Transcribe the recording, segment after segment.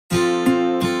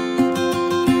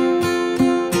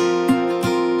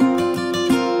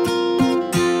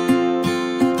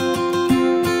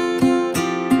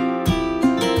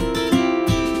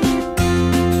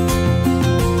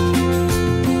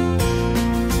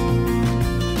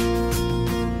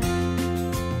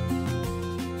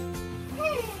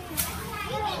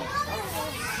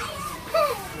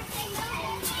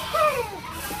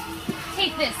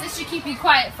keep you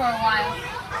quiet for a while.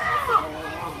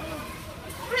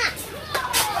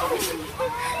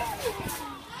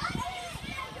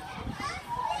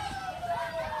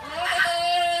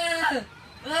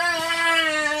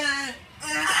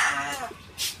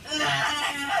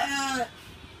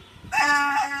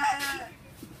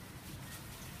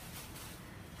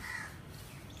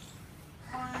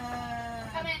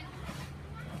 Come in.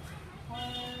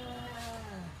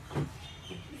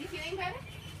 Is he feeling better?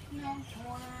 No.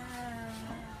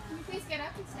 Can you please get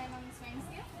up and stand on the swing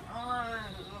scale?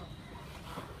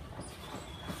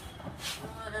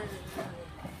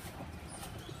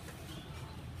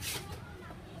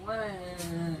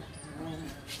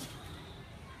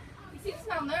 He seems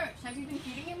malnourished. Have you been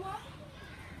feeding him well?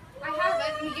 I have.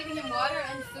 I've been giving him water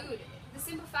and food. The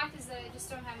simple fact is that I just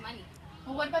don't have money.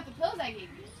 Well, what about the pills I gave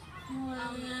you?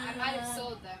 I might have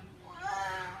sold them.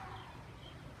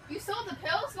 You sold the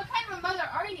pills? What kind of a mother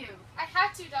are you? I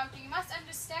had to, doctor. You must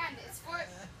understand. It's for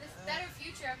the better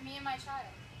future of me and my child.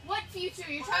 What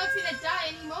future? Your child's gonna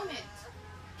die any moment.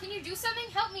 Can you do something?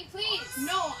 Help me, please.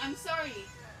 No, I'm sorry.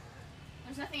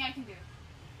 There's nothing I can do.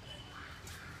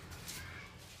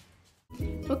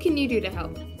 What can you do to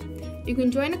help? You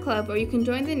can join a club or you can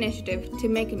join the initiative to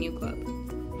make a new club.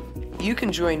 You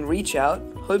can join Reach Out,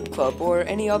 Hope Club, or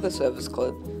any other service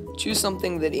club. Choose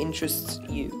something that interests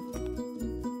you.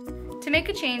 To make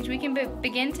a change, we can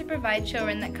begin to provide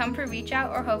children that come for Reach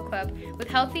Out or Hope Club with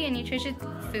healthy and nutritious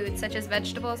foods such as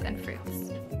vegetables and fruits.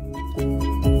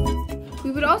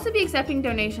 We would also be accepting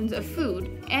donations of food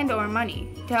and/or money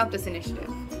to help this initiative.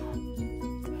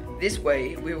 This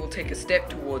way, we will take a step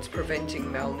towards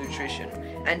preventing malnutrition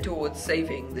and towards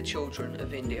saving the children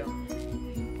of India.